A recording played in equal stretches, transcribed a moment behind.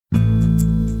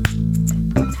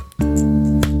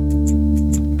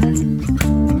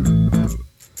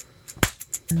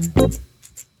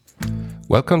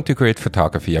Welcome to Create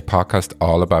Photography, a podcast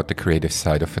all about the creative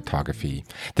side of photography.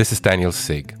 This is Daniel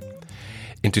Sigg.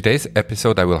 In today's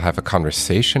episode, I will have a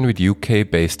conversation with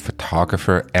UK-based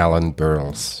photographer Alan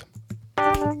Burles.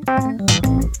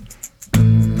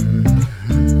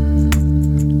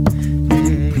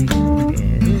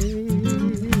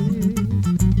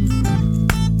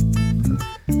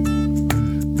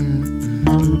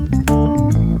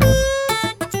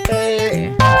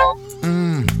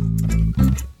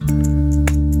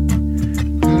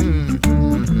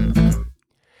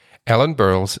 Alan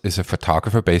Burles is a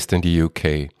photographer based in the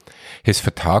UK. His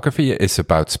photography is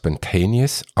about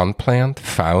spontaneous, unplanned,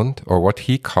 found, or what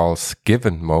he calls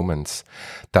given moments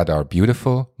that are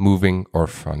beautiful, moving, or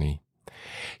funny.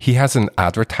 He has an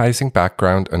advertising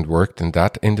background and worked in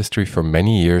that industry for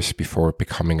many years before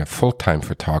becoming a full-time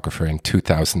photographer in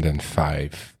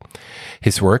 2005.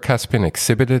 His work has been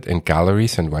exhibited in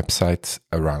galleries and websites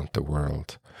around the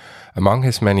world. Among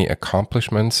his many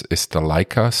accomplishments is the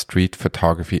Leica Street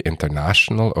Photography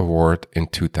International Award in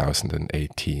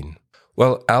 2018.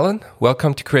 Well, Alan,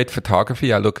 welcome to Create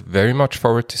Photography. I look very much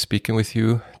forward to speaking with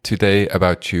you today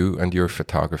about you and your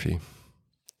photography.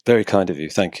 Very kind of you.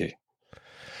 Thank you.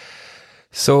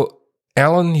 So,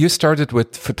 Alan, you started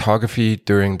with photography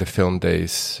during the film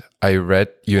days. I read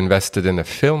you invested in a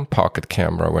film pocket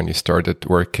camera when you started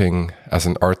working as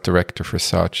an art director for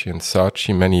Saatchi and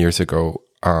Saatchi many years ago.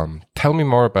 Tell me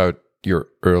more about your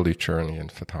early journey in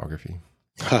photography.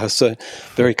 So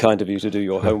very kind of you to do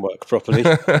your homework properly.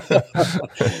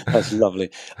 That's lovely.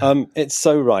 It's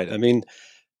so right. I mean,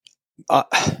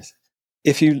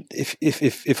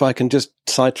 if I can just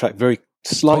sidetrack very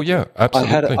slightly. Oh yeah,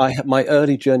 absolutely. I had my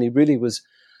early journey really was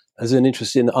as an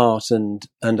interest in art and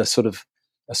a sort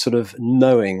of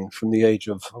knowing from the age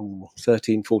of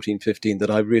 13, 14, 15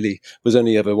 that I really was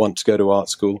only ever want to go to art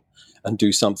school and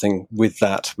do something with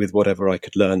that, with whatever I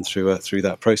could learn through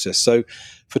that process. So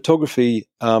photography,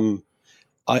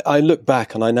 I look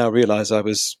back and I now realize I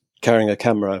was carrying a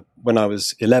camera when I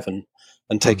was 11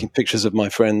 and taking pictures of my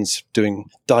friends doing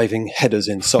diving headers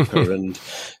in soccer and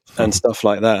stuff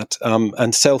like that. And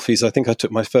selfies. I think I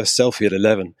took my first selfie at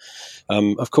 11.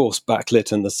 Of course,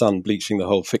 backlit and the sun bleaching the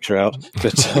whole picture out.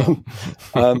 But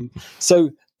so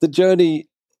the journey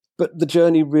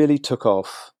really took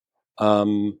off.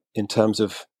 In terms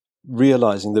of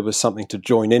realizing there was something to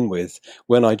join in with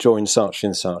when I joined Saatchi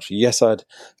and Saatchi. Yes, I'd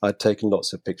taken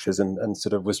lots of pictures and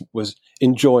sort of was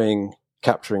enjoying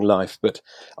capturing life, but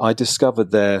I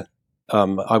discovered there,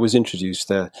 I was introduced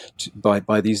there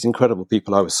by these incredible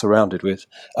people I was surrounded with,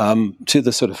 to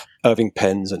the sort of Irving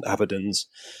Penns and Avedons,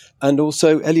 and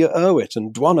also Elliot Erwitt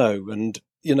and Duano and,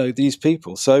 these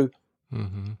people. So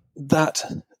that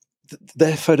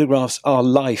their photographs are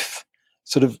life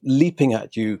sort of leaping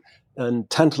at you and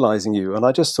tantalizing you. And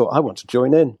I just thought, I want to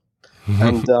join in.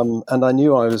 And I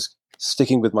knew I was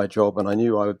sticking with my job and I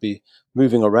knew I would be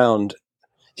moving around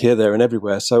here, there and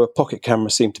everywhere. So a pocket camera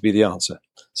seemed to be the answer.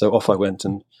 So off I went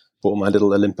and bought my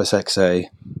little Olympus XA,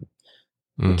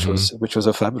 which was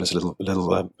a fabulous little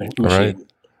machine. Right.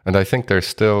 And I think they're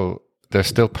still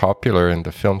popular in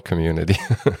the film community.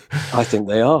 I think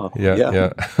they are.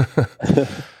 Yeah.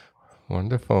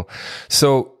 Wonderful.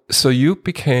 So you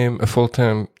became a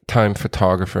full-time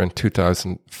photographer in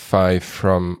 2005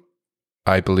 from,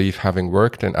 I believe, having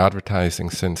worked in advertising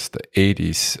since the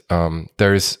 80s.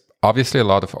 There is obviously a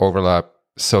lot of overlap,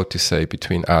 so to say,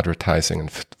 between advertising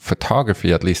and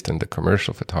photography, at least in the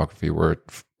commercial photography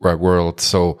world.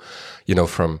 So,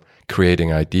 from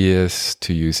creating ideas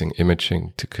to using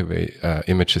imaging to convey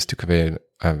images to convey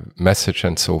a message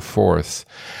and so forth.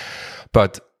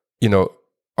 But,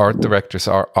 art directors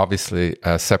are obviously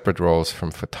separate roles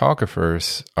from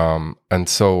photographers. And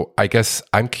so I guess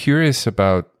I'm curious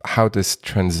about how this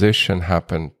transition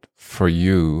happened for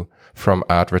you from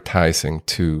advertising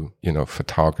to,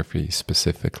 photography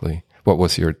specifically. What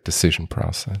was your decision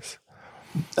process?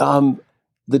 The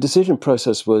decision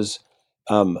process was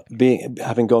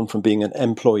having gone from being an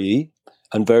employee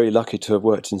and very lucky to have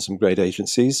worked in some great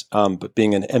agencies, but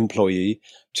being an employee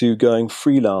to going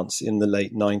freelance in the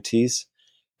late 90s.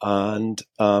 And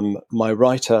my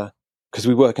writer, because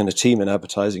we work in a team in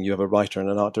advertising, you have a writer and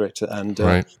an art director, and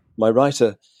right. My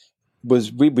writer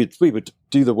was we would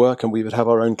do the work and we would have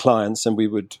our own clients and we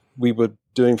were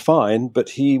doing fine, but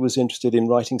he was interested in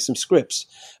writing some scripts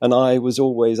and I was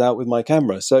always out with my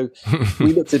camera. So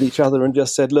we looked at each other and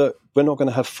just said, look, we're not going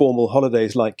to have formal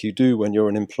holidays like you do when you're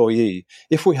an employee.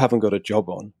 If we haven't got a job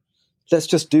on, let's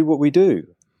just do what we do.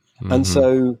 And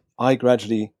so I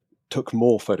gradually took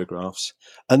more photographs.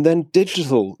 And then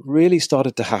digital really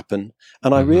started to happen.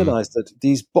 And I realized that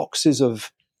these boxes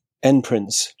of end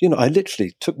prints. You know, I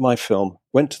literally took my film,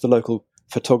 went to the local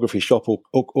photography shop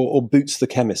or Boots the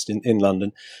chemist in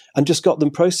London, and just got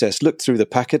them processed, looked through the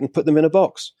packet and put them in a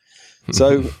box.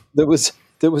 So there was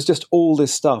just all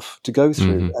this stuff to go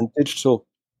through, and digital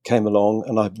came along,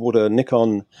 and I bought a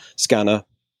Nikon scanner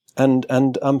and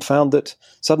found that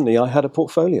suddenly I had a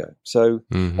portfolio. So,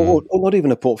 or not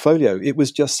even a portfolio. It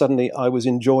was just suddenly I was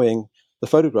enjoying the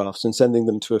photographs and sending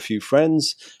them to a few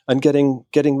friends and getting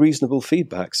reasonable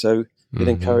feedback. So it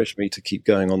encouraged me to keep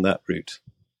going on that route.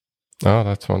 Oh,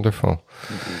 that's wonderful.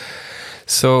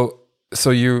 So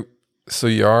you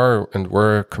are and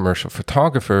were a commercial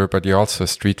photographer, but you're also a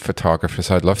street photographer.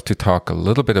 So I'd love to talk a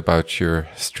little bit about your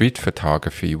street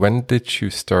photography. When did you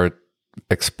start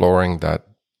exploring that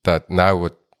now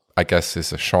what I guess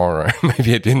is a genre?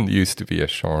 Maybe it didn't used to be a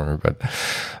genre, but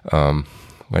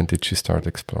when did you start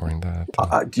exploring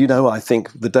that? Do you know, I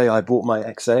think the day I bought my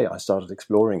XA, I started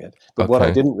exploring it. But what I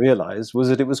didn't realize was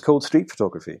that it was called street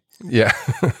photography. Yeah.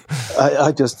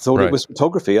 I just thought it was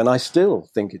photography, and I still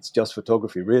think it's just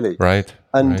photography, really. Right.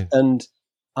 And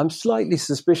I'm slightly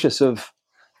suspicious of,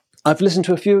 I've listened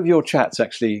to a few of your chats,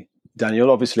 actually, Daniel,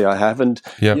 obviously I have. And,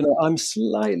 you know, I'm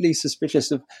slightly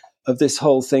suspicious of this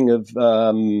whole thing of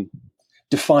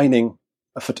defining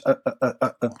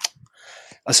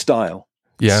a style.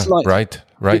 Yeah, Slightly.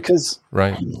 right. Because,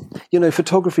 you know,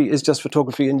 photography is just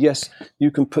photography. And yes, you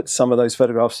can put some of those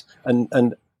photographs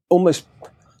and almost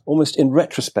in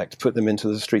retrospect, put them into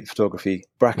the street photography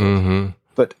bracket.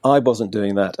 But I wasn't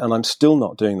doing that. And I'm still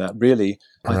not doing that, really.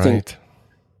 I think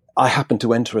I happened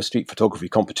to enter a street photography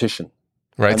competition.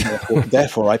 Right. And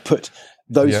therefore, I put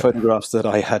those photographs that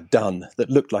I had done that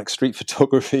looked like street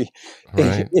photography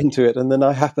into it, and then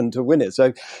I happened to win it.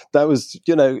 So that was,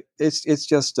 you know, it's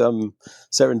just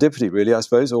serendipity, really, I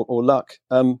suppose, or luck.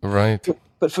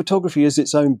 But photography is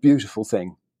its own beautiful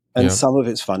thing, and some of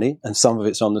it's funny, and some of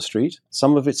it's on the street,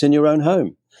 some of it's in your own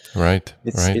home.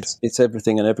 It's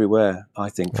everything and everywhere, I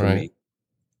think, for me.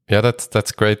 Yeah,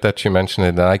 that's great that you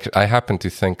mentioned it. I happen to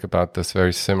think about this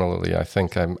very similarly. I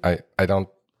think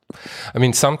I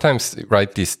mean, sometimes,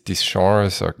 these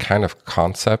genres are kind of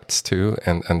concepts too.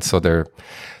 And so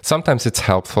sometimes it's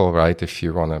helpful, right? If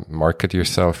you want to market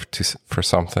yourself for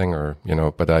something or, you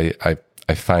know, but I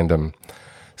find them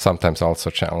sometimes also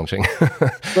challenging.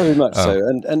 Very much so.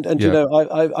 And you know,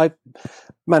 I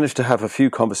managed to have a few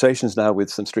conversations now with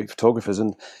some street photographers,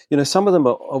 and, you know, some of them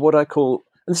are what I call,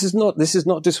 and this is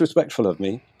not disrespectful of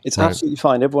me. It's absolutely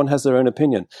fine. Everyone has their own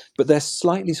opinion, but they're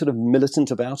slightly sort of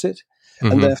militant about it.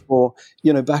 And therefore,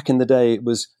 you know, back in the day, it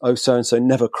was, oh, so-and-so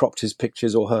never cropped his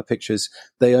pictures or her pictures.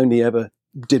 They only ever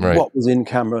did what was in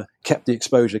camera, kept the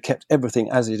exposure, kept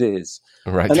everything as it is.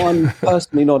 And I'm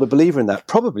personally not a believer in that,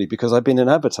 probably because I've been in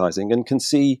advertising and can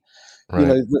see, you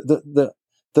know,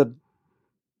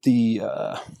 the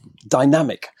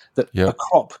dynamic that a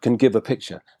crop can give a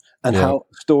picture, and how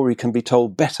a story can be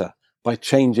told better by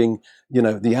changing, you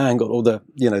know, the angle or the,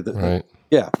 you know,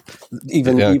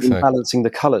 even balancing the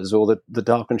colors or the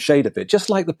dark and shade of it, just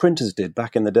like the printers did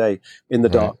back in the day in the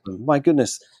dark room. My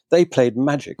goodness, they played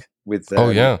magic with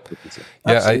their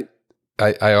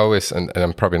I always, and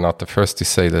I'm probably not the first to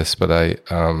say this, but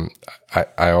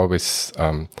I always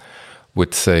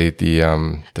would say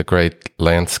the great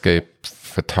landscape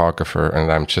photographer, and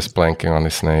I'm just blanking on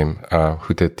his name,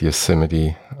 who did the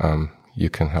Yosemite. You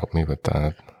can help me with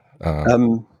that.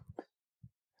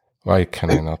 Why can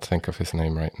I not think of his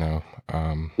name right now?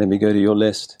 Let me go to your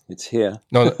list. It's here.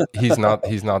 No, he's not.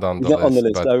 He's not on the list. Not on the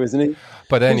list, though, isn't he?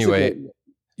 But anyway,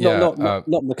 not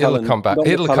McCullen. It'll come back.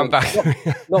 It'll come back.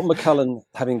 Not McCullen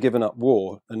having given up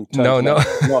war and no, not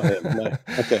him. No.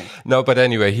 Okay. No, but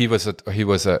anyway, he was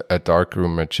a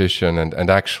darkroom magician, and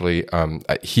actually,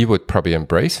 he would probably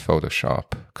embrace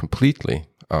Photoshop completely.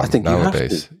 I think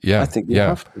nowadays, you have to. I think you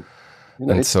have to. You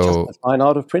know, it's just a fine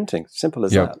art of printing. Simple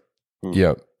as that.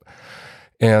 Yeah.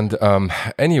 And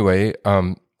anyway,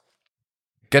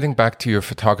 getting back to your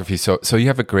photography, so you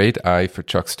have a great eye for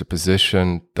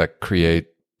juxtaposition that create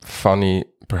funny,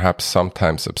 perhaps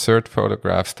sometimes absurd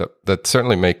photographs that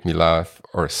certainly make me laugh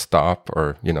or stop,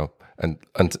 or, you know,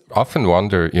 and often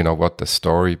wonder, you know, what the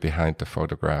story behind the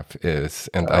photograph is.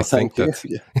 And I think that's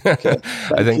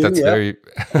very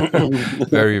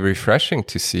very refreshing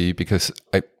to see, because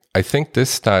I think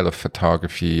this style of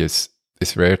photography is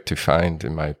rare to find,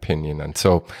 in my opinion. And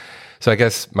so I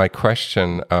guess my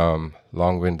question,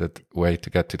 long-winded way to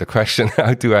get to the question,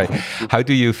 how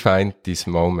do you find these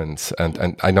moments?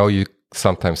 And I know you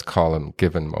sometimes call them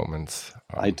given moments.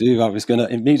 I do. I was going to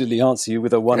immediately answer you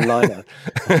with a one-liner.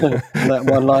 And that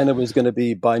one-liner was going to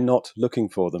be by not looking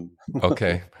for them.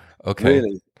 Okay.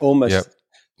 Really, almost.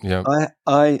 Yeah.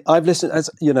 I've listened, as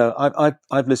you know,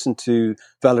 I've listened to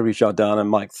Valerie Jardin and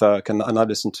Mike Thurk, and I've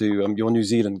listened to your New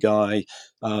Zealand guy,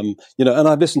 you know, and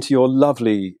I've listened to your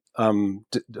lovely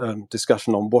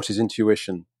discussion on what is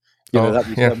intuition. You know, that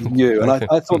was you, and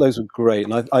I thought those were great,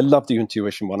 and I loved the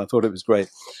intuition one. I thought it was great,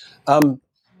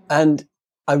 and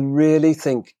I really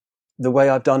think the way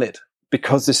I've done it,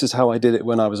 because this is how I did it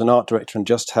when I was an art director and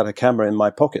just had a camera in my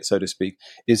pocket, so to speak,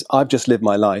 is I've just lived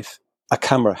my life. A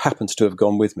camera happens to have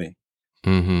gone with me.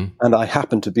 Mm-hmm. And I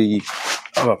happen to be,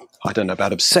 I don't know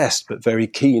about obsessed, but very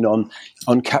keen on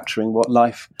capturing what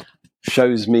life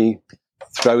shows me,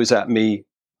 throws at me,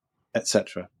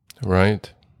 etc.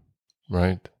 Right.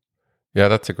 Yeah,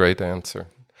 that's a great answer.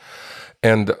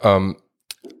 And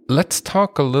let's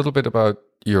talk a little bit about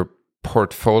your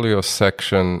portfolio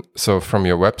section. So from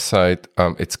your website,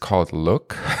 it's called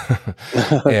Look.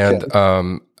 And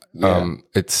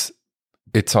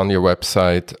it's on your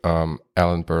website,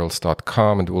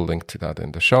 alanburles.com, and we'll link to that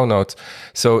in the show notes.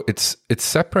 So it's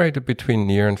separated between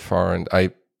near and far, and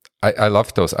I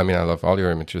love those. I mean, I love all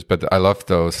your images, but I love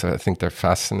those. I think they're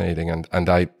fascinating, and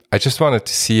I just wanted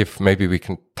to see if maybe we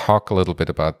can talk a little bit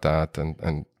about that,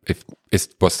 and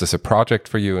was this a project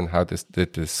for you, and how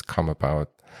did this come about?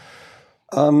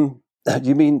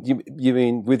 You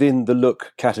mean within the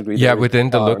Look category? Yeah, within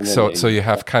the Look. So you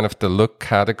have kind of the Look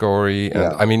category,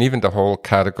 and I mean even the whole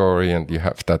category, and you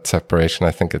have that separation.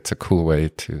 I think it's a cool way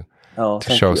to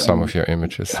show some of your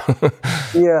images.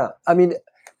 Yeah, I mean,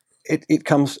 it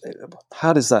comes.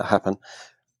 How does that happen?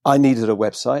 I needed a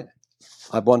website.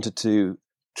 I wanted to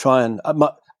try and,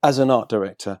 as an art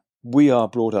director, we are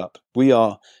brought up. We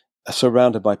are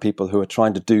surrounded by people who are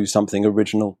trying to do something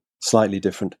original, slightly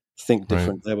different. Think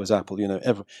different. Right. There was Apple, you know.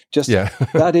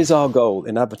 That is our goal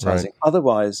in advertising. Right.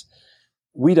 Otherwise,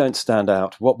 we don't stand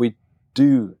out. What we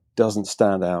do doesn't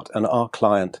stand out, and our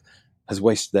client has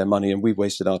wasted their money, and we've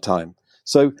wasted our time.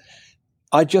 So,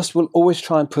 I just will always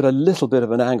try and put a little bit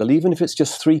of an angle, even if it's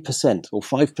just 3% or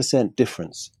 5%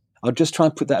 difference. I'll just try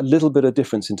and put that little bit of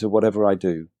difference into whatever I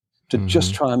do, to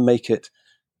just try and make it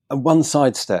a one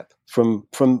sidestep from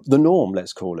the norm.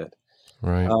 Let's call it.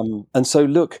 Right. And so,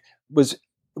 Look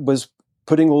was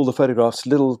putting all the photographs,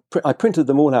 I printed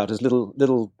them all out as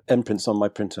little imprints on my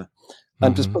printer,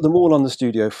 and just put them all on the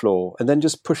studio floor, and then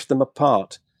just pushed them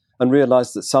apart and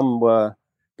realized that some were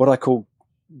what I call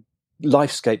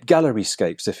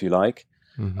gallery-scapes, if you like,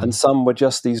 and some were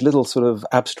just these little sort of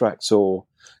abstracts or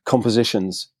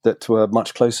compositions that were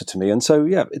much closer to me. And so,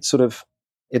 yeah, it sort of,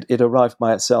 it arrived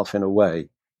by itself in a way,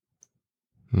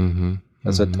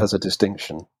 as a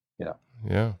distinction. Yeah.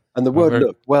 Yeah. And the word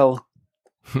Look, well,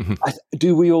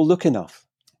 do we all look enough?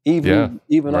 Even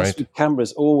us with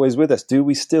cameras always with us, do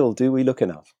we look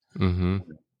enough?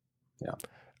 Yeah.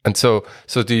 And so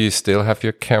do you still have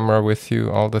your camera with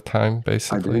you all the time,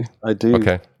 basically? I do.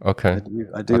 Okay. I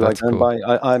do. I go by.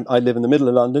 I live in the middle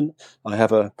of London. I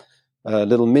have a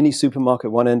little mini supermarket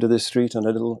at one end of this street,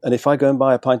 and if I go and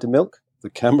buy a pint of milk, the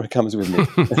camera comes with me.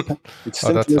 It's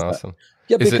that's awesome.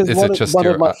 Yeah, because one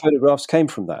of my photographs came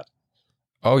from that.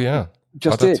 Oh yeah.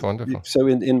 That's wonderful. So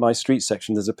in my street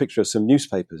section, there's a picture of some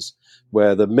newspapers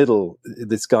where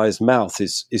this guy's mouth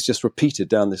is just repeated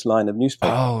down this line of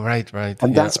newspapers. Oh, right.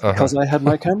 And that's because I had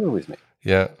my camera with me.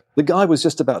 Yeah. The guy was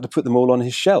just about to put them all on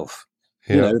his shelf,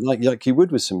 you know, like you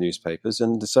would with some newspapers.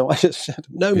 And so I just said,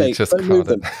 no, mate, don't move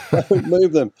them. Don't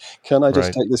move them. Can I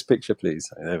just take this picture,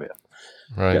 please? There we are.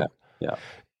 Right. Yeah.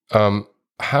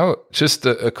 How, just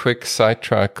a quick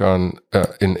sidetrack on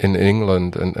in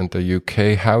England and the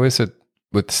UK, how is it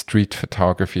with street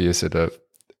photography? Is it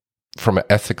from an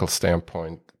ethical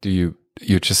standpoint, you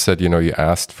just said, you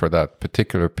asked for that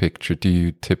particular picture. Do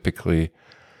you typically,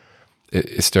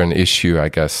 is there an issue, I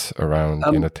guess, around,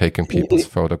 taking people's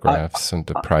photographs and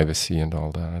the privacy and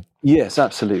all that? Yes,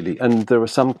 absolutely. And there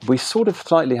are we sort of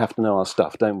slightly have to know our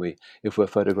stuff, don't we? If we're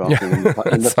photographing in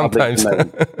the public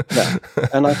domain. Yeah.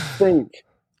 And I think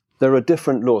there are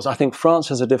different laws. I think France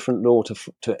has a different law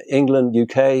to England,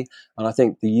 UK, and I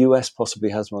think the US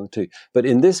possibly has one too. But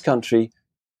in this country,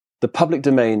 the public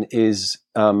domain is,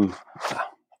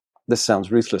 this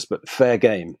sounds ruthless, but fair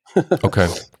game. Okay,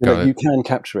 you can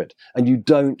capture it, and you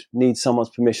don't need someone's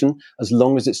permission as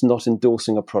long as it's not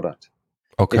endorsing a product.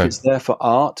 Okay. If it's there for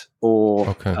art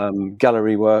or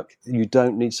gallery work, you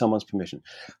don't need someone's permission.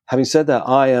 Having said that,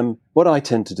 what I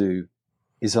tend to do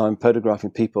is I'm photographing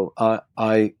people.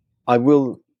 I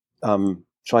will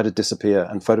try to disappear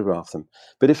and photograph them.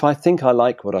 But if I think I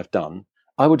like what I've done,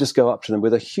 I would just go up to them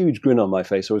with a huge grin on my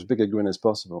face, or as big a grin as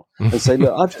possible, and say,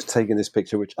 look, I've just taken this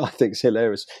picture, which I think is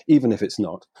hilarious, even if it's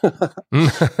not.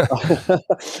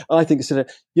 I think it's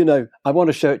hilarious. I want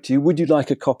to show it to you. Would you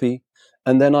like a copy?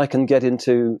 And then I can get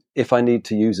into, if I need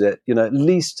to use it, at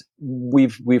least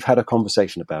we've had a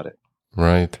conversation about it.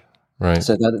 Right.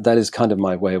 So that is kind of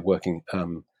my way of working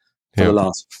for the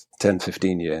last 10,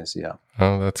 15 years. Yeah.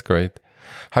 Oh, that's great.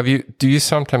 Do you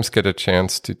sometimes get a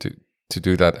chance to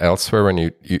do that elsewhere when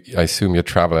you I assume your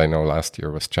travel, I know last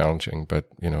year was challenging, but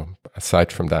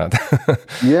aside from that.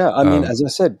 Yeah. I mean, as I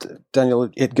said, Daniel,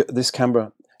 this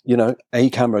camera, a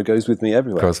camera goes with me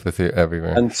everywhere. Goes with you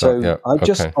everywhere. And so I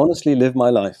just honestly live my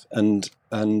life and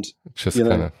just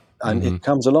and it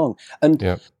comes along. And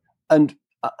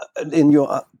in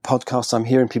your podcast, I'm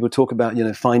hearing people talk about,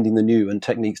 finding the new and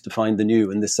techniques to find the new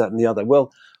and this, that, and the other.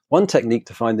 Well, one technique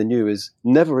to find the new is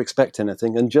never expect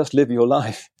anything and just live your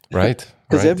life. Right.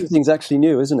 Because everything's actually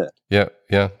new, isn't it? Yeah.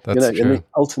 That's true. In the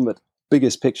ultimate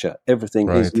biggest picture, everything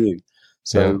is new.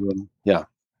 So, Yeah,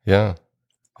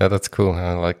 that's cool.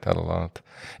 I like that a lot.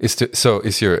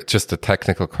 Just a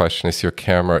technical question, is your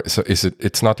camera, so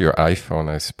it's not your iPhone,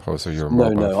 I suppose, or your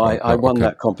mobile phone? No, I won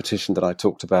that competition that I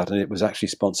talked about, and it was actually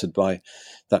sponsored by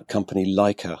that company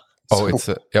Leica. Oh,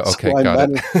 got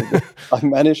it. I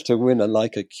managed to win a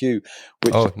Leica Q,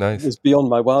 which was beyond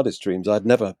my wildest dreams. I'd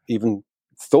never even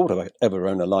thought of ever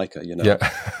own a Leica, Yeah.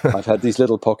 I've had these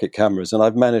little pocket cameras, and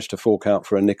I've managed to fork out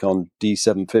for a Nikon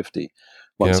D750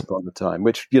 once upon a time,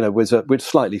 which was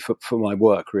slightly for my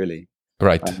work, really.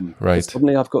 Right.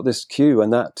 Suddenly I've got this Q,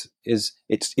 and that is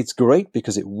it's great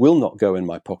because it will not go in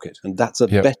my pocket, and that's a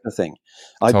better thing.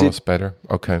 It's almost better.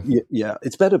 Okay. Yeah,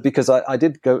 it's better because I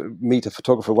did go meet a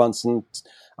photographer once, and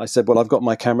I said, "Well, I've got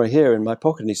my camera here in my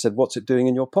pocket," and he said, "What's it doing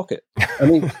in your pocket?" I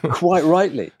mean, quite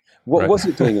rightly. What was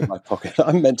it doing in my pocket?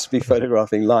 I'm meant to be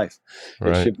photographing life.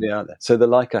 It should be out there. So the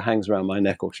Leica hangs around my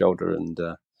neck or shoulder,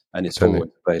 and it's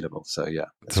always available. So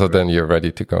So then you're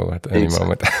ready to go at any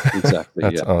moment. Exactly.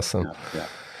 That's awesome. Yeah.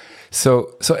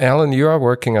 So Alan, you are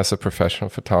working as a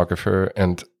professional photographer,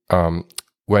 and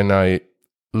when I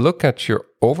look at your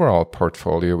overall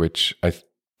portfolio, which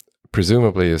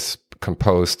presumably is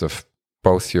composed of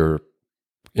both your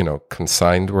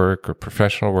consigned work or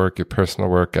professional work, your personal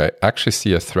work, I actually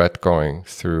see a thread going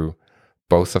through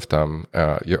both of them.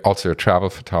 Your travel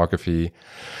photography,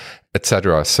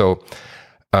 etc. So,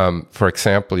 for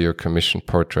example, your commissioned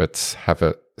portraits have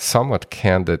a somewhat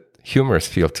candid, humorous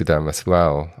feel to them as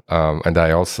well, and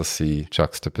I also see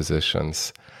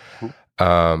juxtapositions.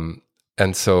 And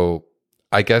so,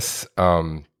 I guess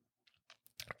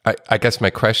my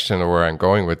question, or where I'm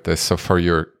going with this, so for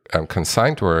your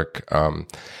consigned work,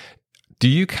 do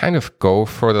you kind of go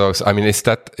for those? I mean, is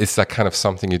that kind of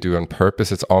something you do on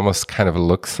purpose? It's almost kind of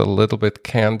looks a little bit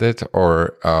candid,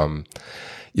 or I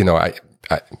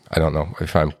don't know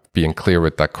if I'm being clear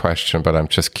with that question, but I'm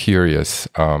just curious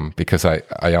because I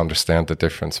understand the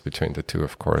difference between the two,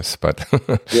 of course. But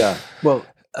yeah, well,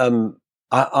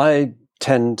 I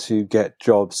tend to get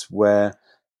jobs where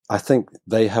I think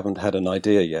they haven't had an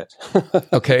idea yet.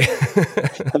 Okay.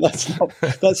 And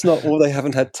that's not, or they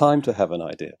haven't had time to have an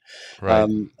idea. Right.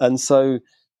 And so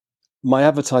my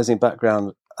advertising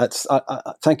background, I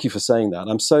thank you for saying that.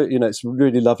 I'm so, it's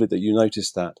really lovely that you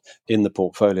noticed that in the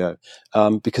portfolio,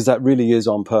 because that really is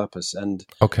on purpose. And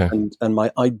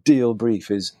my ideal brief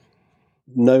is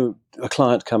a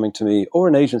client coming to me, or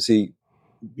an agency,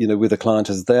 with a client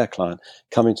as their client,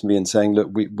 coming to me and saying, look,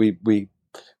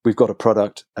 we've got a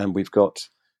product, and we've got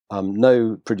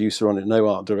no producer on it, no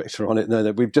art director on it.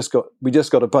 No, we just got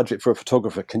a budget for a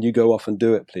photographer. Can you go off and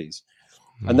do it, please?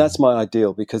 And that's my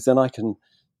ideal, because then I can,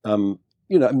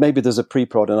 maybe there's a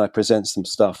pre-prod and I present some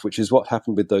stuff, which is what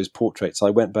happened with those portraits. I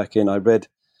went back in, I read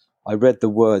the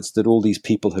words that all these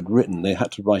people had written. They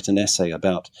had to write an essay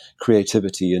about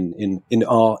creativity in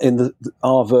our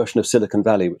version of Silicon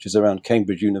Valley, which is around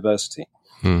Cambridge University.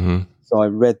 Mm-hmm. So I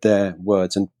read their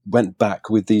words and went back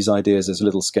with these ideas as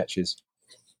little sketches.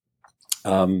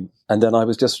 And then I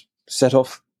was just set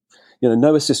off,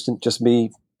 no assistant, just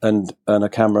me and a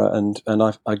camera, and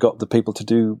I got the people to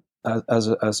do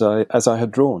as I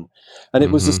had drawn. And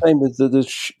it was the same with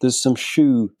there's some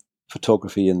shoe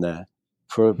photography in there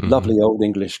for a lovely old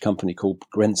English company called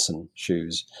Grenson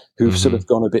Shoes, who've sort of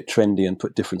gone a bit trendy and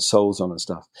put different soles on and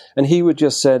stuff. And he would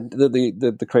just said that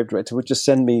the creative director would just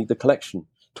send me the collection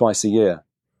twice a year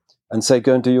and say,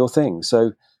 go and do your thing.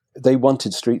 So they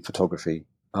wanted street photography,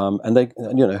 and they,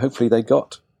 hopefully they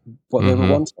got what they were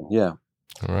wanting. Yeah.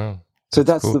 Wow. So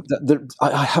that's cool.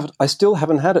 I still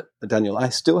haven't had it, Daniel. I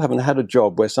still haven't had a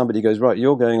job where somebody goes, right,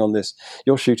 you're going on this,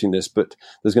 you're shooting this, but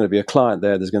there's going to be a client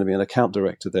there, there's going to be an account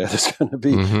director there, there's going to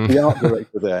be the art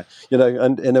director there,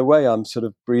 and in a way I'm sort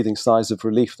of breathing sighs of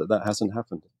relief that hasn't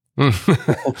happened.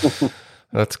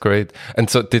 That's great. And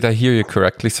so did I hear you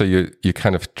correctly? So you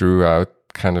kind of drew out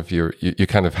kind of you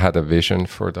kind of had a vision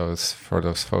for those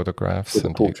photographs,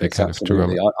 and you kind of drew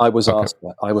them. I was asked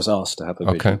to have a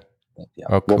vision. Okay. Yeah.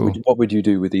 Oh, cool. What would you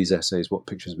do with these essays? What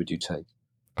pictures would you take?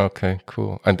 Okay,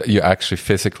 cool. And you actually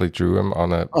physically drew them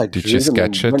on a? Did you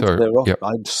sketch it or? Yep.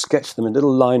 I sketched them in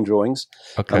little line drawings,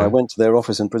 and I went to their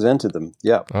office and presented them.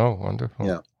 Yeah. Oh, wonderful.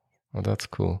 Yeah. Oh, that's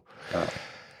cool.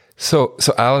 So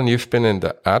Alan, you've been in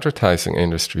the advertising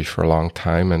industry for a long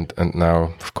time, and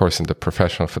now, of course, in the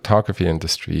professional photography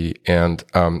industry. And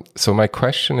so my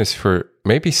question is for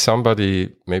maybe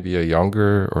a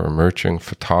younger or emerging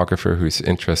photographer who's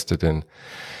interested in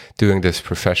doing this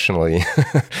professionally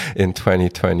in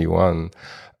 2021.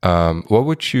 What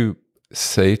would you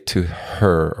say to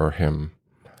her or him?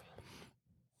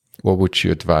 What would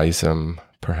you advise them,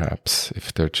 perhaps,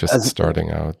 if they're just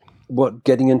starting out? What,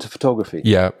 getting into photography?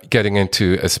 Yeah, getting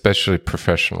into especially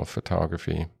professional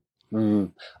photography.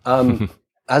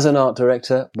 As an art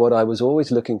director, what I was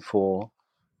always looking for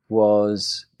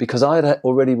was, because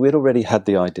we'd already had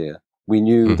the idea. We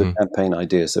knew the campaign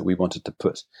ideas that we wanted to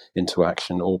put into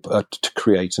action or to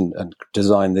create and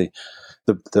design the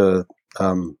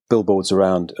billboards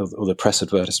around, or the press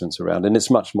advertisements around. And it's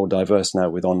much more diverse now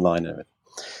with online and everything.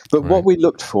 But what we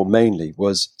looked for mainly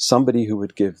was somebody who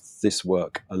would give this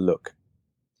work a look.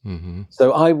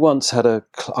 So I once had a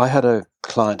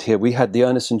client here. We had the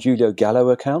Ernest and Julio Gallo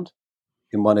account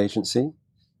in one agency.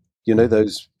 You know,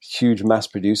 those huge mass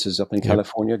producers up in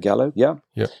California, Gallo? Yeah.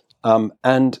 Yeah.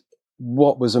 And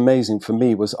what was amazing for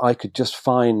me was I could just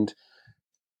find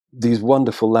these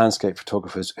wonderful landscape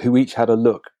photographers who each had a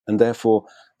look, and therefore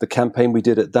the campaign we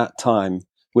did at that time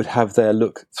would have their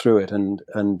look through it, and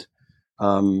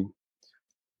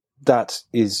that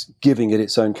is giving it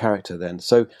its own character then.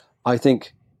 So I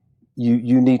think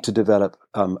you need to develop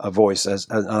a voice.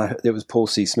 It was Paul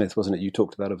C. Smith, wasn't it? You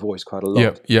talked about a voice quite a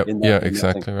lot.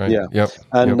 Exactly right. Yeah.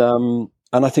 And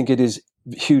I think it is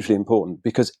hugely important,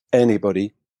 because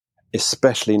anybody,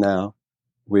 especially now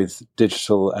with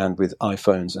digital and with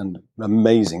iPhones and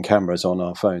amazing cameras on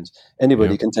our phones,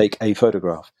 anybody can take a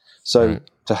photograph. So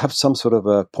to have some sort of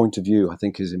a point of view, I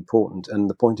think, is important. And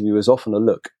the point of view is often a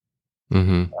look.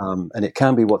 And it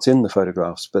can be what's in the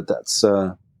photographs, but that's,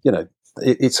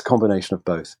 it's a combination of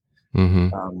both.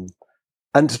 And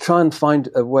to try and find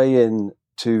a way in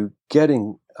to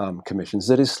getting commissions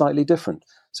that is slightly different.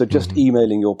 So just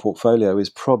emailing your portfolio is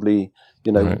probably,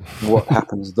 what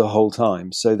happens the whole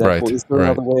time. So therefore, is there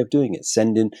another way of doing it?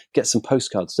 Get some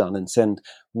postcards done and send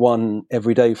one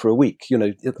every day for a week.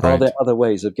 Are there other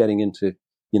ways of getting into,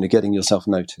 getting yourself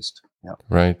noticed? Yeah.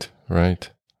 Right.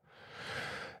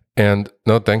 And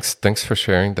no, thanks for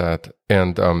sharing that.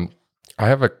 And I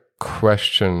have a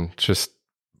question. Just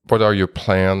what are your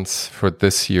plans for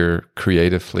this year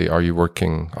creatively? Are you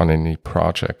working on any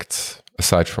projects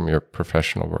aside from your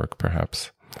professional work, perhaps?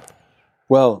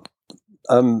 Well,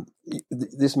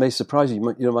 this may surprise you.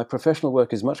 My professional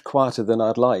work is much quieter than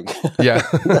I'd like. Yeah.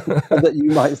 that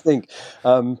you might think.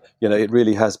 It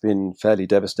really has been fairly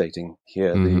devastating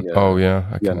here.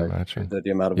 I can imagine.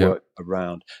 The amount of work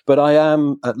around. But I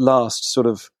am at last sort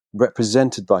of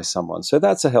represented by someone. So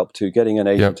that's a help too, getting an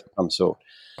agent of some sort.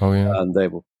 Oh, yeah. And they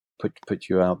will put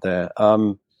you out there.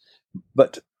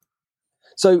 But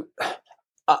so...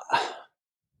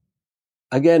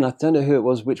 Again, I don't know who it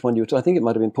was, which one you were. I think it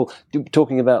might have been Paul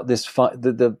talking about this.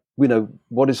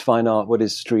 What is fine art, what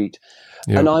is street,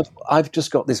 and I've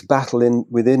just got this battle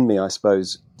within me, I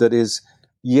suppose. That is,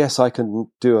 yes, I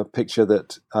can do a picture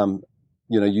that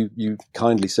you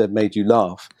kindly said made you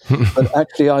laugh, but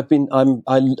actually, I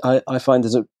find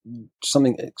there's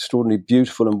something extraordinarily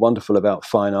beautiful and wonderful about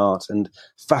fine art and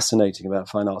fascinating about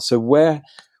fine art. So where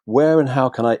and how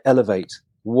can I elevate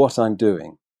what I'm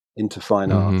doing into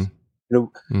fine art?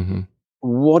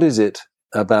 What is it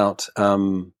about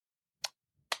what's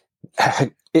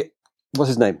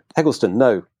his name? Eggleston?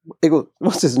 No.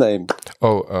 What's his name?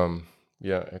 Eggleston.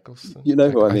 You know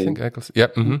who I mean? I think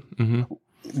Eggleston. Yeah.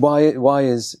 Why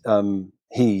is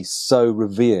he so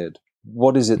revered?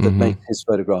 What is it that makes his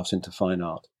photographs into fine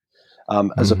art?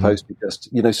 As opposed to just,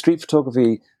 street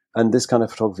photography and this kind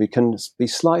of photography can be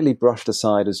slightly brushed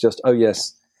aside as just,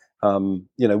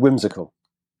 whimsical.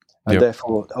 And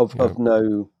therefore of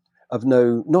no,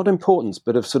 not importance,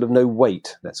 but of sort of no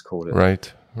weight, let's call it.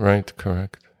 Right,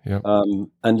 correct. Yeah.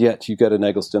 And yet you get an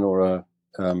Eggleston or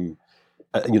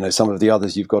some of the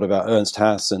others you've got about Ernst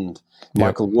Haas and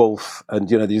Michael Wolff, and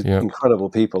these incredible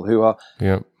people who are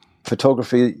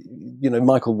photography.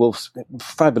 Michael Wolff's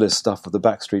fabulous stuff of the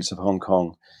back streets of Hong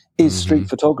Kong is street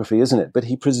photography, isn't it? But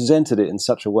he presented it in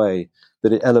such a way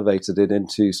that it elevated it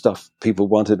into stuff people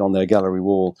wanted on their gallery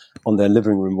wall, on their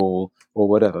living room wall, or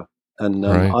whatever. And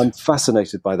I'm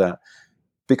fascinated by that,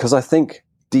 because I think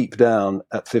deep down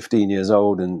at 15 years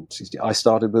old, and I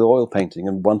started with oil painting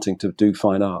and wanting to do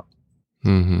fine art.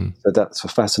 So that's a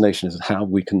fascination, is how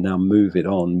we can now move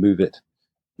it,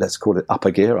 let's call it up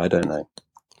a gear, I don't know.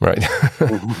 Right.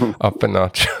 Up a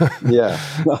notch. Yeah.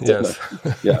 Yes.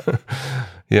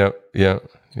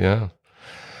 Yeah.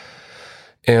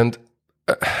 And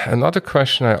another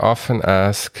question I often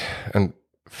ask, and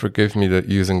forgive me that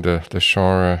using the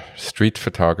genre street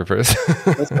photographers,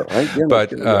 that's all right. Yeah,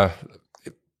 but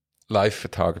live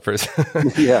photographers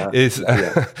is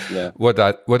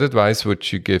what advice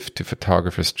would you give to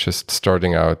photographers just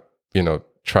starting out,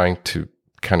 trying to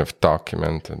kind of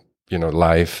document and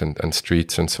life and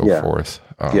streets and so forth?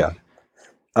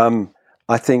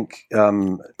 I think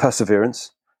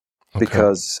perseverance,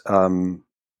 because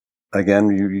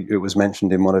again, it was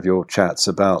mentioned in one of your chats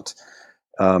about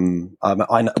I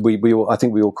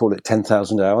think we all call it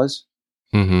 10,000 hours.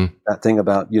 That thing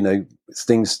about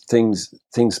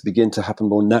things begin to happen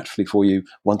more naturally for you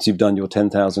once you've done your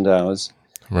 10,000 hours,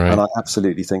 and I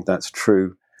absolutely think that's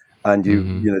true. And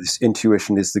this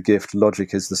intuition is the gift,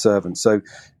 logic is the servant. So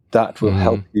that will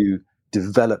help you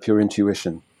develop your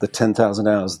intuition. The 10,000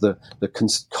 hours, the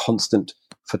constant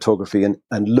photography and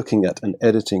looking at and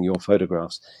editing your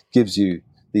photographs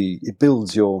it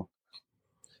builds your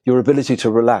ability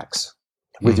to relax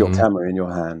with your camera in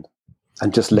your hand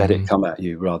and just let it come at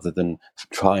you, rather than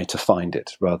try to find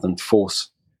it, rather than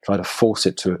try to force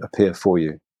it to appear for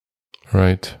you.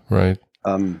 Right.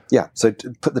 So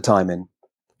put the time in.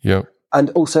 Yep.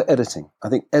 And also editing. I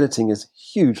think editing is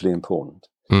hugely important.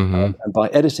 And by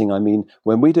editing, I mean,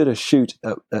 when we did a shoot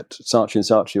at Saatchi &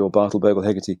 Saatchi or Bartel-Bogle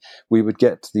Hegarty, we would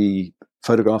get the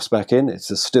photographs back in. It's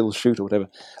a still shoot or whatever.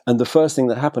 And the first thing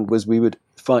that happened was we would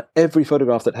find every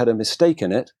photograph that had a mistake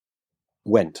in it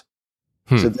went.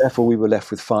 So therefore we were left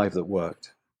with 5 that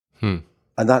worked. And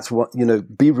that's what,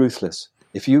 be ruthless.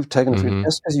 If you've taken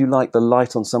just as you like the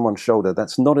light on someone's shoulder,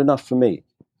 that's not enough for me.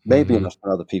 Maybe enough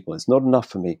for other people. It's not enough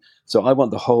for me. So I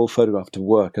want the whole photograph to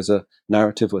work as a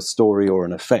narrative or story or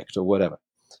an effect or whatever.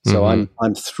 So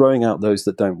I'm throwing out those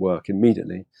that don't work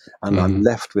immediately, and I'm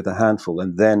left with a handful,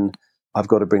 and then I've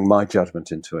got to bring my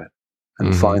judgment into it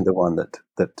and find the one that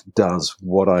does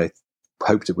what I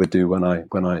hoped it would do when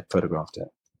I photographed it.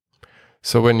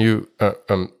 So when you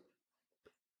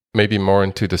maybe more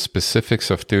into the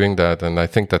specifics of doing that, and I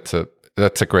think that's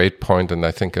a great point, and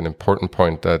I think an important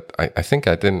point that I think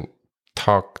I didn't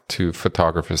talk to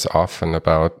photographers often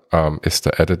about is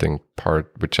the editing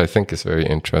part, which I think is very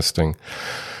interesting.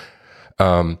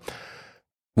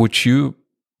 Would you,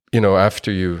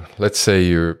 after let's say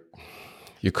you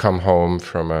come home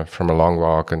from a long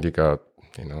walk and you got,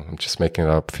 I'm just making it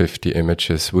up, 50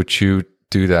 images, would you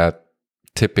do that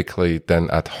typically then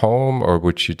at home, or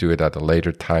would you do it at a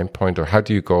later time point, or how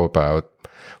do you go about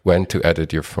when to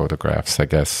edit your photographs? I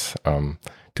guess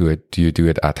do you do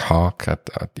it ad hoc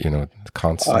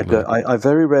constantly? I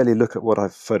very rarely look at what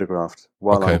I've photographed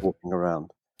while I'm walking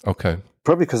around. Okay.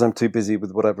 Probably because I'm too busy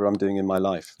with whatever I'm doing in my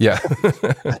life. Yeah,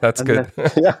 that's good.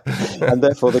 And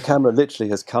therefore the camera literally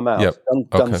has come out,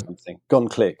 done something, gone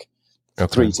click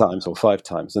 3 times or 5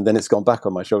 times, and then it's gone back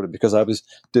on my shoulder because I was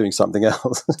doing something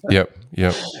else. Yep.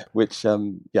 Which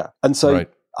and so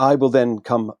I will then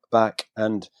come back,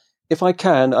 and if I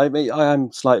can, I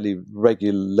am slightly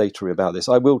regulatory about this.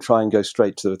 I will try and go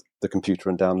straight to the computer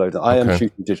and download it. I am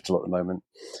shooting digital at the moment.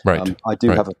 Right. I do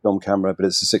have a film camera, but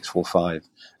it's a 645,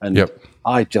 and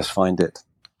I just find it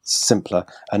simpler.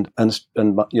 And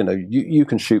you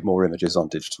can shoot more images on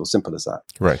digital. Simple as that.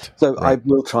 Right. So I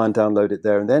will try and download it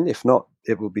there and then. If not,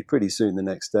 it will be pretty soon the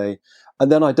next day.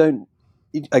 And then I don't.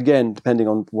 Again, depending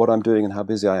on what I'm doing and how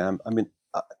busy I am. I mean,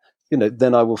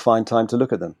 then I will find time to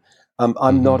look at them.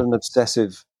 I'm not an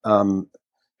obsessive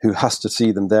who has to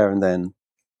see them there and then.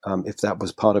 If that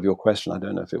was part of your question, I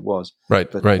don't know if it was.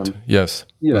 Right, but, right. Yes.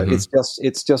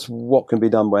 It's just what can be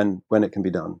done when it can be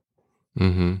done.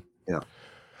 Yeah.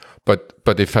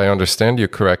 But if I understand you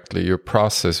correctly, your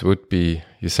process would be,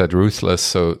 you said ruthless,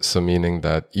 so meaning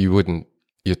that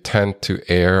you tend to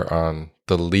err on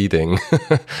the leading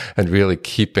and really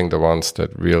keeping the ones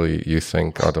that really you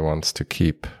think are the ones to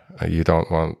keep. You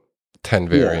don't want 10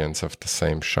 variants of the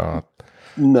same shot.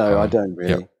 No, I don't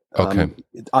really. Yeah. Okay.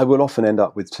 I will often end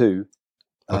up with 2,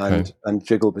 Okay. and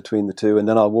jiggle between the two, and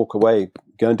then I'll walk away,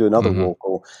 go and do another walk,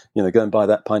 or go and buy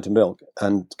that pint of milk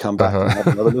and come back and have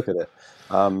another look at it,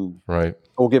 Right.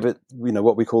 or give it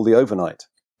what we call the overnight.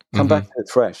 Come back to it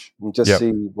fresh and just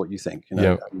see what you think,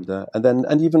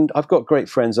 and even I've got great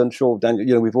friends. I'm sure,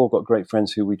 Daniel, we've all got great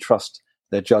friends who we trust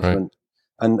their judgment,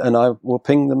 and I will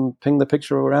ping the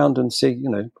picture around and see,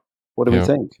 what do we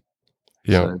think?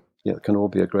 Yeah. So, it can all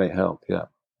be a great help. Yeah.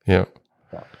 Yeah.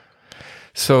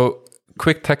 So,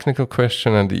 quick technical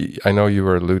question, and I know you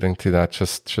were alluding to that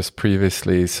just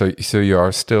previously. So you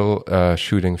are still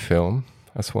shooting film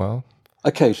as well?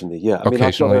 Occasionally, yeah.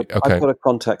 Occasionally, I've got a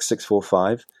Contax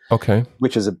 645,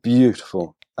 which is a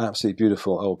beautiful, absolutely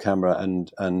beautiful old camera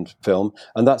and film,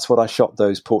 and that's what I shot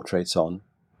those portraits on.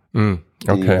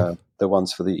 The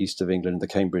ones for the east of England, the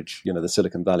Cambridge, the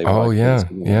Silicon Valley. Oh, yeah.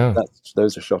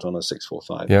 Those are shot on a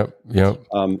 645. Yeah.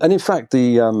 And in fact,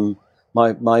 the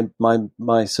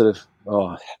my sort of,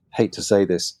 I hate to say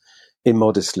this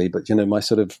immodestly, but my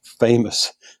sort of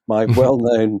famous, my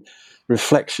well-known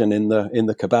reflection in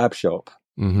the kebab shop,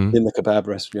 in the kebab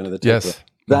restaurant, the yes,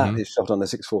 that is shot on a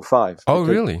 645. Oh,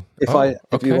 really? If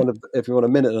you want a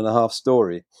minute and a half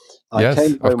story, I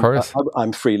came home, of course.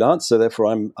 I'm freelance, so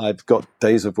therefore I've got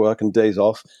days of work and days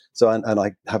off. So and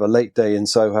I have a late day in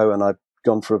Soho, and I've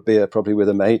gone for a beer probably with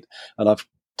a mate, and I've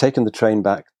taken the train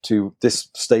back to this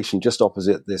station just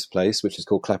opposite this place, which is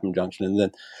called Clapham Junction,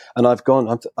 and I've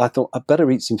gone. I thought I'd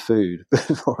better eat some food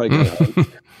before I go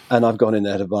home, and I've gone in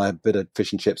there to buy a bit of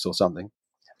fish and chips or something,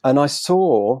 and I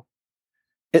saw.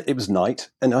 It was night,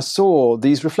 and I saw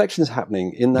these reflections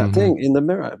happening in that thing in the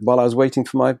mirror while I was waiting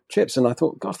for my chips, and I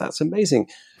thought, "God, that's amazing!"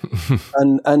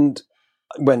 and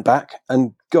went back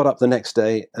and got up the next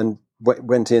day and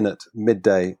went in at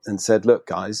midday and said, "Look,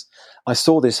 guys, I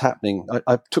saw this happening."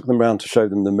 I took them round to show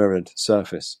them the mirrored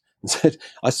surface and said,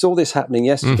 "I saw this happening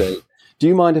yesterday. Do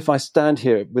you mind if I stand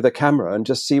here with a camera and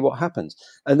just see what happens?"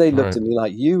 And they looked at me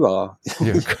like, "You are,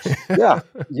 yeah,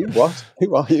 you what?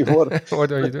 Who are you? What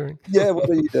are you doing?" Yeah, what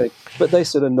are you doing? But they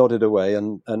sort of nodded away,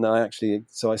 and I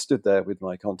stood there with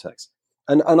my Contax,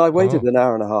 and I waited an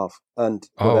hour and a half, and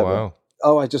whatever.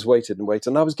 I just waited and waited,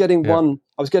 and I was getting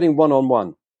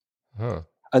one-on-one.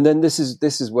 And then this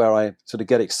is where I sort of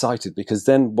get excited, because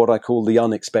then what I call the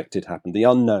unexpected happened, the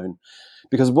unknown,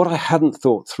 because what I hadn't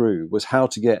thought through was how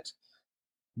to get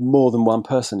more than one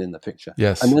person in the picture.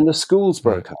 Yes. And then the schools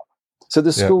broke up. So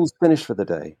the schools finished for the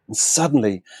day. And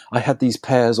suddenly I had these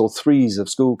pairs or threes of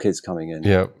school kids coming in.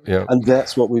 Yeah. And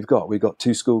that's what we've got. We've got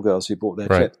two schoolgirls who bought their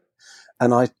trip.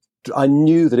 And I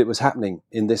knew that it was happening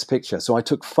in this picture. So I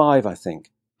took 5, I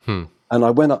think. And I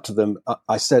went up to them.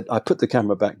 I put the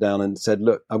camera back down and said,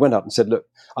 "Look," I went up and said, "Look,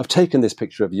 I've taken this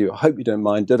picture of you. I hope you don't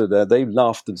mind." They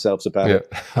laughed themselves about it.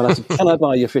 And I said, "Can I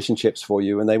buy your fish and chips for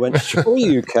you?" And they went, "Sure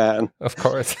you can." Of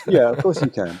course. Yeah, of course you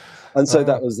can. And so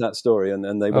that was that story. And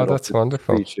then they went off to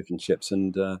wonderful. Fish and chips.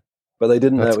 But they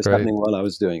didn't know it was happening while I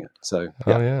was doing it. So,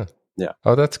 yeah. Yeah.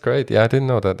 Oh, that's great. Yeah, I didn't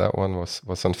know that one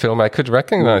was on film. I could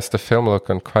recognize the film look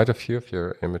on quite a few of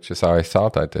your images. I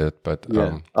thought I did, but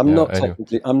I'm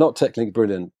not technically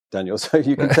brilliant, Daniel. So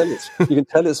you can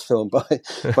tell it's filmed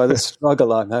by the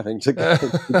struggle I'm having to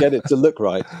get it to look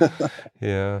right.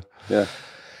 Yeah.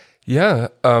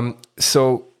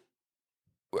 So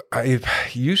I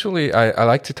usually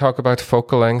like to talk about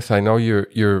focal length. I know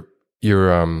you're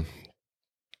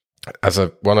as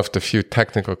one of the few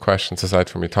technical questions, aside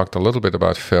from you talked a little bit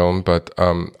about film, but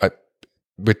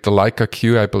with the Leica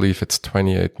Q, I believe it's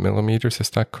 28 millimeters. Is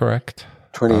that correct?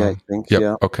 28, I think. Yep.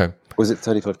 Yeah. Okay. Was it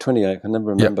 35? 28. I can never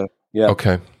remember. Yeah.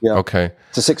 Okay. Yeah. Okay.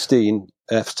 To 16,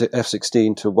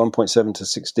 f16 to 1.7 to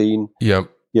 16. Yeah.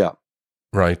 Yeah.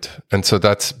 Right. And so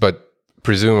but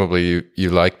presumably you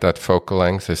like that focal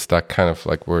length. Is that kind of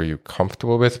like where you're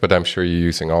comfortable with? But I'm sure you're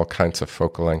using all kinds of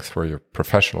focal length for your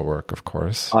professional work, of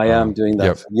course. I am doing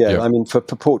that. I mean, for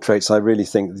portraits, I really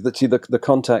think that the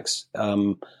Contax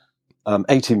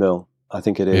 80 mil, I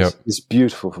think it is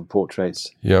beautiful for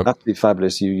portraits. Yeah, absolutely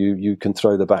fabulous. You can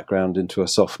throw the background into a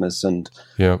softness and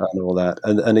all that,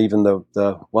 and even the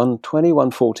 120,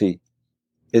 140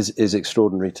 is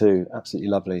extraordinary too. Absolutely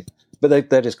lovely.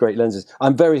 But they're just great lenses.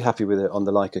 I'm very happy with it on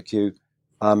the Leica Q.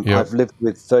 I've lived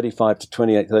with 35 to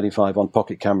 28, 35 on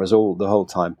pocket cameras the whole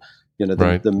time. The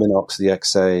Minox, the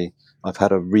XA. I've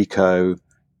had a Ricoh.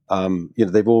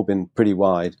 They've all been pretty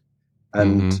wide,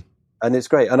 and it's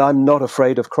great. And I'm not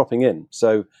afraid of cropping in.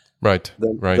 So the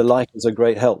Leicas are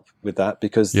great help with that,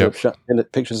 because the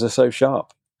pictures are so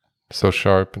sharp. So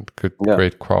sharp and good,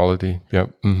 great quality. Yeah.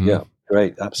 Yeah,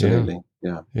 great. Absolutely.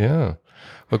 Yeah.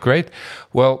 Well, great.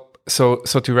 Well, So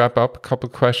to wrap up, a couple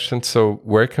of questions. So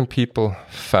where can people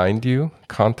find you,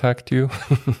 contact you?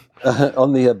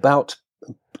 On the About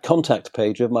contact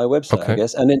page of my website, I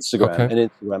guess, and Instagram. Okay. And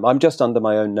Instagram. I'm just under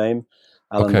my own name,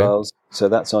 Alan Burles. So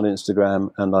that's on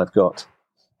Instagram. And I've got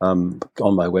on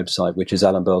my website, which is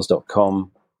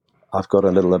alanburles.com, I've got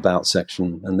a little About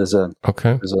section, and there's an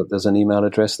email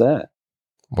address there.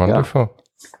 Wonderful. Yeah.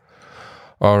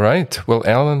 All right. Well,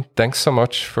 Alan, thanks so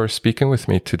much for speaking with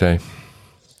me today.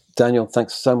 Daniel,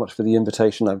 thanks so much for the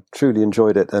invitation. I've truly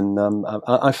enjoyed it, and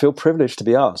I feel privileged to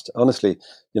be asked. Honestly,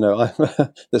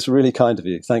 that's really kind of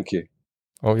you. Thank you.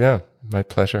 Oh yeah, my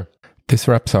pleasure. This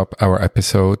wraps up our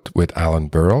episode with Alan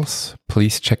Burles.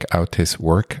 Please check out his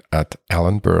work at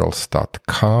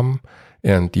alanburles.com,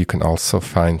 and you can also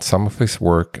find some of his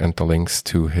work and the links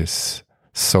to his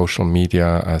social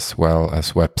media as well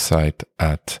as website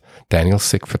at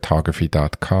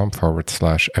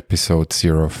danielsigphotography.com/episode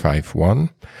 051.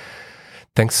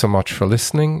 Thanks so much for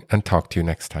listening, and talk to you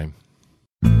next time.